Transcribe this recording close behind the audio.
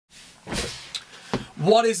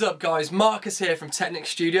What is up guys, Marcus here from Technic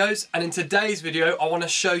Studios, and in today's video I want to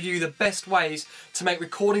show you the best ways to make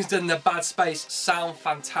recordings done in a bad space sound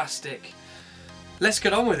fantastic. Let's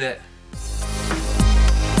get on with it.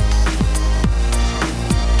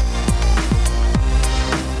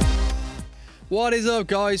 What is up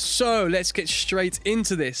guys, so let's get straight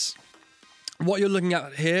into this. What you're looking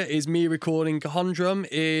at here is me recording cajon drum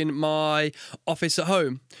in my office at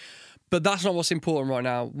home. But that's not what's important right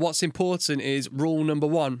now. What's important is rule number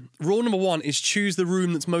one. Rule number one is choose the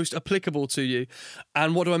room that's most applicable to you.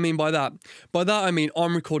 And what do I mean by that? By that I mean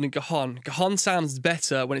I'm recording cajon. Cajon sounds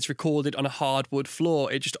better when it's recorded on a hardwood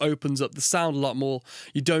floor. It just opens up the sound a lot more.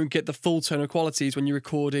 You don't get the full tone of qualities when you're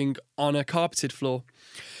recording on a carpeted floor.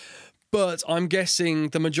 But I'm guessing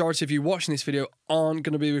the majority of you watching this video aren't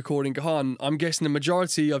going to be recording cajon. I'm guessing the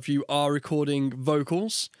majority of you are recording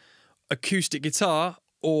vocals, acoustic guitar,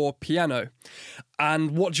 or piano.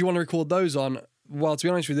 And what do you want to record those on? Well, to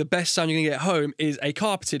be honest with you, the best sound you're going to get at home is a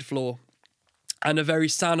carpeted floor and a very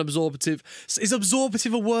sound absorptive. Is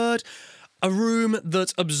absorptive a word? A room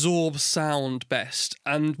that absorbs sound best.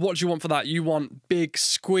 And what do you want for that? You want big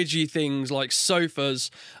squidgy things like sofas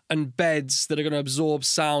and beds that are going to absorb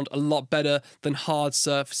sound a lot better than hard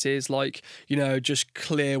surfaces like, you know, just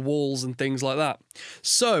clear walls and things like that.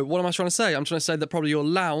 So what am I trying to say? I'm trying to say that probably your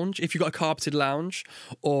lounge, if you've got a carpeted lounge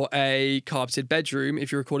or a carpeted bedroom,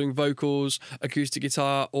 if you're recording vocals, acoustic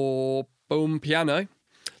guitar or piano,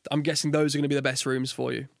 I'm guessing those are going to be the best rooms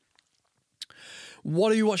for you.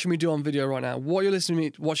 What are you watching me do on video right now? What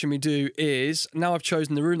you're watching me do is, now I've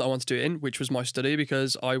chosen the room that I want to do it in, which was my study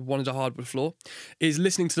because I wanted a hardwood floor, is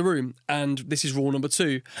listening to the room. And this is rule number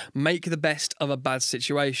two, make the best of a bad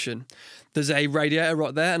situation. There's a radiator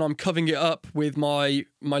right there and I'm covering it up with my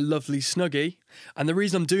lovely Snuggie. And the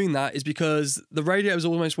reason I'm doing that is because the radiator was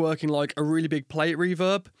almost working like a really big plate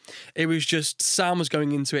reverb. It was just, sound was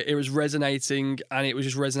going into it, it was resonating, and it was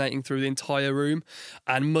just resonating through the entire room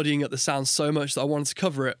and muddying up the sound so much that I wanted to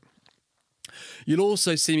cover it. You'll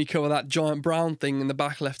also see me cover that giant brown thing in the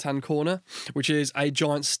back left-hand corner, which is a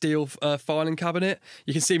giant steel filing cabinet.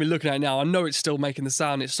 You can see me looking at it now. I know it's still making the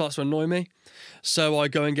sound. It starts to annoy me. So I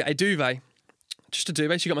go and get a duvet. Just a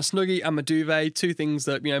duvet. So you got my Snuggie and my duvet, two things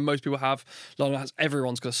that, you know, most people have.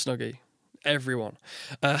 Everyone's got a Snuggie. Everyone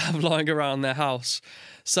lying around their house.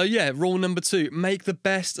 So yeah, rule number two, make the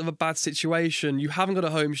best of a bad situation. You haven't got a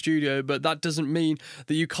home studio, but that doesn't mean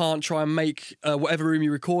that you can't try and make whatever room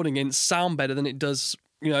you're recording in sound better than it does,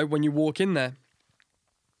 you know, when you walk in there.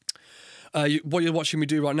 What you're watching me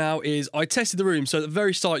do right now is I tested the room. So at the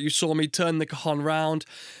very start, you saw me turn the cajon round,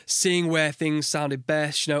 seeing where things sounded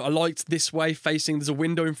best. You know, I liked this way facing, there's a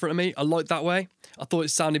window in front of me. I liked that way. I thought it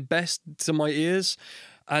sounded best to my ears.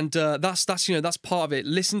 And that's you know, that's part of it.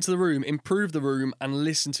 Listen to the room, improve the room, and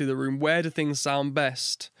listen to the room. Where do things sound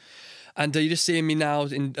best? And you're just seeing me now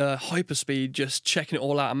in hyperspeed, just checking it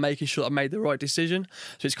all out and making sure that I made the right decision.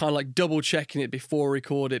 So it's kind of like double checking it before I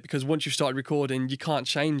record it, because once you've started recording, you can't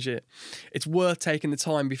change it. It's worth taking the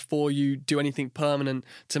time before you do anything permanent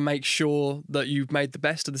to make sure that you've made the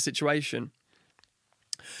best of the situation.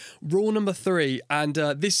 Rule number three, and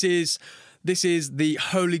this is the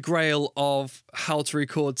holy grail of how to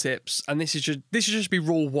record tips, and this should just be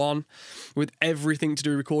rule one with everything to do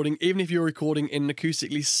with recording. Even if you're recording in an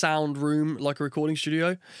acoustically sound room like a recording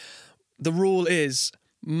studio, the rule is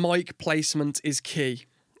mic placement is key.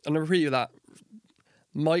 And I'll repeat that.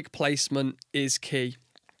 Mic placement is key.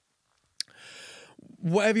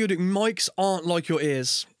 Whatever you're doing, mics aren't like your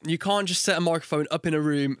ears. You can't just set a microphone up in a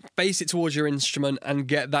room, face it towards your instrument and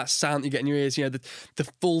get that sound you get in your ears, you know,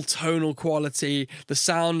 the full tonal quality, the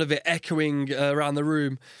sound of it echoing around the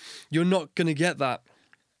room. You're not going to get that.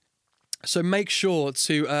 So make sure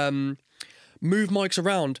to move mics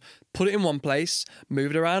around. Put it in one place,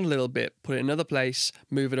 move it around a little bit, put it in another place,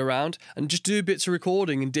 move it around, and just do bits of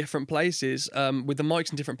recording in different places with the mics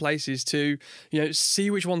in different places to, you know, see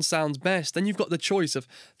which one sounds best. Then you've got the choice of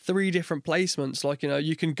 3 different placements. Like, you know,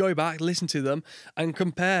 you can go back, listen to them and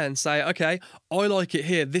compare and say, okay, I like it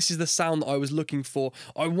here. This is the sound that I was looking for.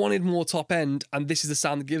 I wanted more top end and this is the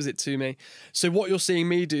sound that gives it to me. So what you're seeing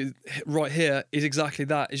me do right here is exactly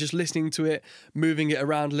that. It's just listening to it, moving it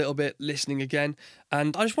around a little bit, listening again.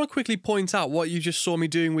 And I just want to quickly point out what you just saw me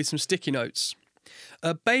doing with some sticky notes.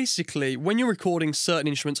 Basically, when you're recording certain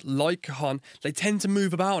instruments like cajon, they tend to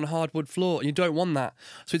move about on a hardwood floor, and you don't want that.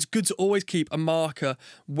 So it's good to always keep a marker.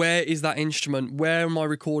 Where is that instrument? Where am I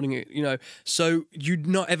recording it? You know, so you're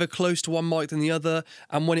not ever close to one mic than the other,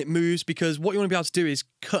 and when it moves, because what you want to be able to do is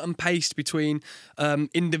cut and paste between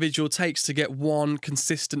individual takes to get one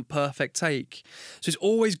consistent, perfect take. So it's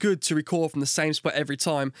always good to record from the same spot every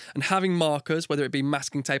time, and having markers, whether it be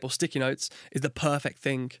masking tape or sticky notes, is the perfect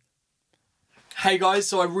thing. Hey guys,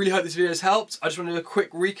 so I really hope this video has helped. I just want to do a quick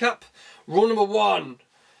recap. Rule number 1,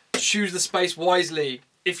 choose the space wisely.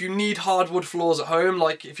 If you need hardwood floors at home,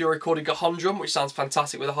 like if you're recording a cajon drum, which sounds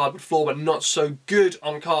fantastic with a hardwood floor but not so good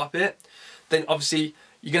on carpet, then obviously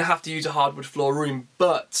you're going to have to use a hardwood floor room.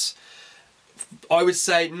 But I would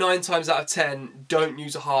say 9 times out of 10, don't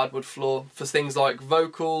use a hardwood floor for things like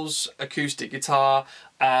vocals, acoustic guitar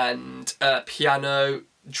and piano,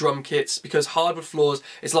 drum kits, because hardwood floors,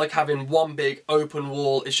 it's like having one big open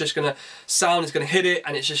wall. It's just gonna, sound is gonna hit it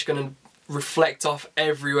and it's just gonna reflect off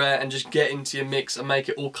everywhere and just get into your mix and make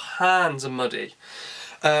it all kinds of muddy.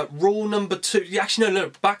 Rule number 2, actually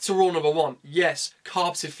no, back to rule number 1. Yes,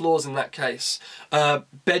 carpeted floors in that case.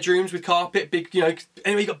 Bedrooms with carpet, big, you know,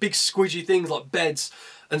 anyway, you got big squidgy things like beds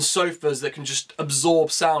and sofas that can just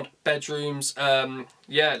absorb sound. Bedrooms,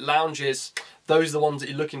 yeah, lounges, those are the ones that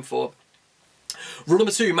you're looking for. Rule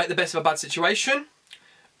number 2, make the best of a bad situation.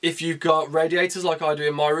 If you've got radiators like I do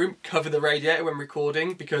in my room, cover the radiator when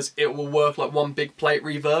recording, because it will work like one big plate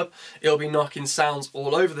reverb. It'll be knocking sounds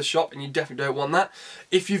all over the shop and you definitely don't want that.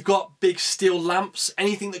 If you've got big steel lamps,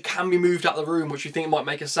 anything that can be moved out of the room which you think might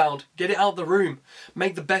make a sound, get it out of the room.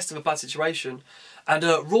 Make the best of a bad situation. And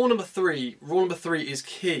rule number 3 is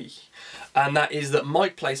key. And that is that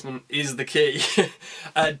mic placement is the key.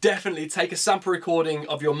 Definitely take a sample recording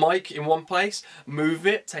of your mic in one place, move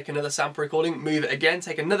it, take another sample recording, move it again,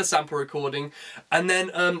 take another sample recording, and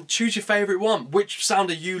then choose your favourite one. Which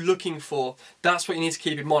sound are you looking for? That's what you need to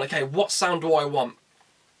keep in mind. Okay, what sound do I want?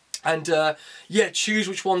 And yeah, choose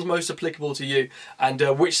which one's most applicable to you and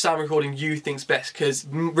which sound recording you think's best, because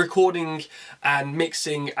recording and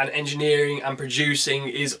mixing and engineering and producing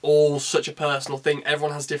is all such a personal thing.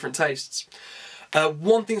 Everyone has different tastes.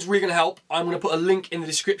 One thing that's really going to help, I'm going to put a link in the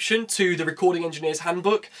description to the Recording Engineer's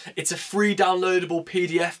Handbook. It's a free downloadable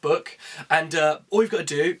PDF book, and all you've got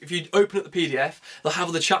to do, if you open up the PDF, they'll have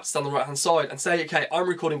all the chapters down the right hand side and say, okay, I'm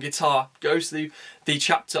recording guitar, go to the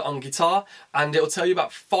chapter on guitar, and it'll tell you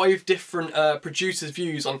about 5 different producers'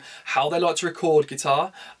 views on how they like to record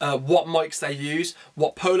guitar, what mics they use,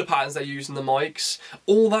 what polar patterns they use in the mics.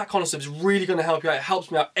 All that kind of stuff is really going to help you out. It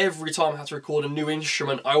helps me out every time I have to record a new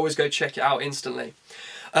instrument. I always go check it out instantly.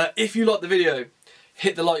 If you like the video,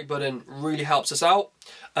 hit the like button, really helps us out.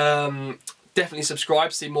 Definitely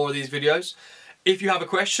subscribe to see more of these videos. If you have a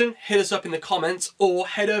question, hit us up in the comments or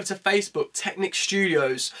head over to Facebook, Technic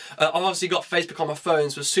Studios. I've obviously got Facebook on my phone,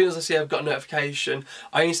 so as soon as I see I've got a notification,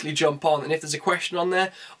 I instantly jump on, and if there's a question on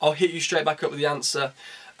there, I'll hit you straight back up with the answer.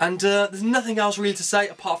 And there's nothing else really to say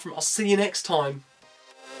apart from I'll see you next time.